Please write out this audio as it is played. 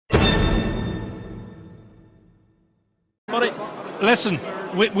Corey. Listen,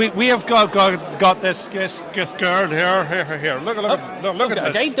 we have got this girl here. Look at A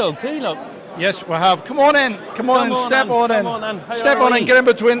this. guide dog too, look. Yes, we have. Come on in. Come on in. Step on in. How Step are on we? in. Get in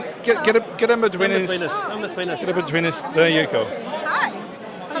between. Get in between In us. between us. In between us. Get in between us. There you go. Hi.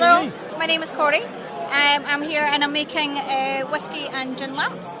 Hello. My name is Corey. I'm here and I'm making whiskey and gin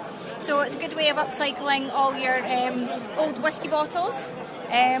lamps. So it's a good way of upcycling all your old whiskey bottles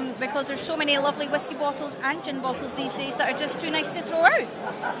because there's so many lovely whiskey bottles and gin bottles these days that are just too nice to throw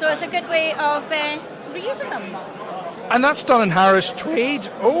out. So it's a good way of reusing them. And that's done in Harris Tweed.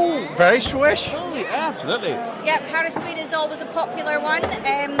 Oh, very swish. Oh, yeah, absolutely. Yep, Harris Tweed is always a popular one.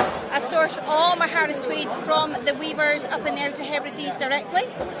 I source all my Harris Tweed from the weavers up in there to Hebrides directly.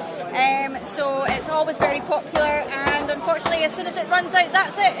 So it's always very popular, and unfortunately as soon as it runs out,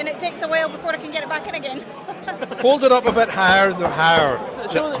 that's it, and it takes a while before I can get it back in again. Hold it up a bit higher.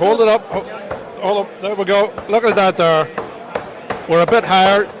 Hold it up. Hold up. There we go. Look at that there. We're a bit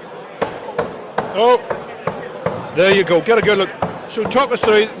higher. Oh, there you go. Get a good look. So talk us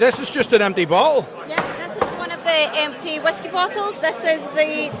through. This is just an empty bottle. Yeah, this is one of the empty whiskey bottles. This is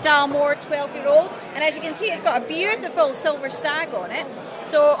the Dalmore 12-year-old, and as you can see, it's got a beautiful silver stag on it.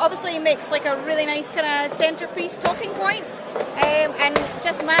 So obviously it makes like a really nice kind of centerpiece talking point, and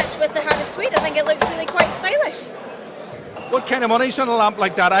just matched with the Harris Tweed. I think it looks really quite stylish. What kind of money's on a lamp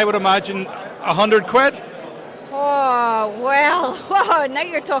like that? I would imagine 100 quid. Oh, well, whoa, now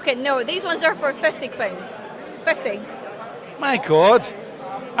you're talking. No, these ones are for £50. 50. My God.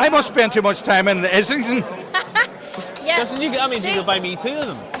 I must spend too much time in Islington. Yeah. That means you can buy me 2 of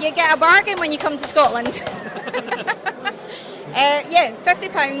them. You get a bargain when you come to Scotland. Yeah,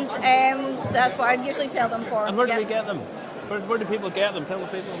 £50. That's what I usually sell them for. And where do we get them? Where do people get them? Tell the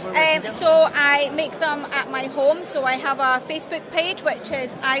people where we can get them. So I make them at my home. So I have a Facebook page which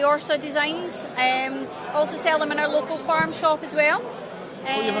is Iorsa Designs. Also sell them in our local farm shop as well. You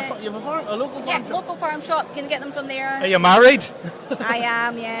have a local farm shop? Yeah, local farm shop. Can get them from there. Are you married? I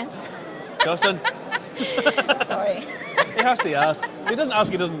am, yes. Justin? Sorry. He has to ask. He doesn't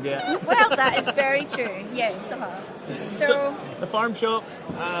ask, he doesn't get. Well, that is very true. Yes, So the farm shop.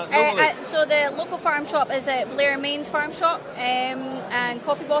 Locally. So the local farm shop is at Blair Main's farm shop and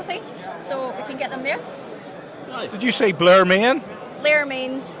Coffee Bothy. So we can get them there. Right. Did you say Blair Main? Blair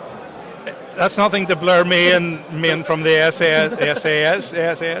Main's. That's nothing to Blair Main from the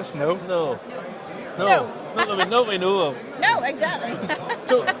SAS, no? No. No. Not that we know of. No, exactly.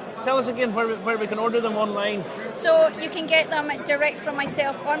 So tell us again where we can order them online. So you can get them direct from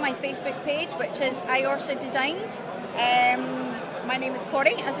myself on my Facebook page, which is Iorsa Designs. My name is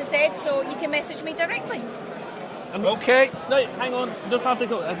Corey, as I said, so you can message me directly. Okay. No, hang on. Just have to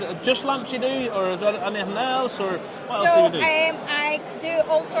go. Is it just lamps you do, or is there anything else, or what else do you do? I do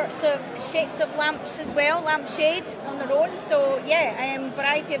all sorts of shapes of lamps as well, lamp shades on their own. So yeah,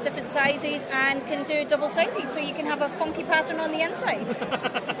 variety of different sizes, and can do double-sided, so you can have a funky pattern on the inside.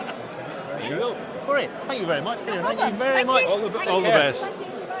 There you go. Corey, thank you very much. No Thank problem. you very Thank much. you. All the best.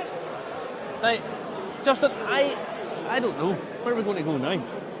 Now, Justin, I don't know. Where are we going to go now?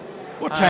 What time?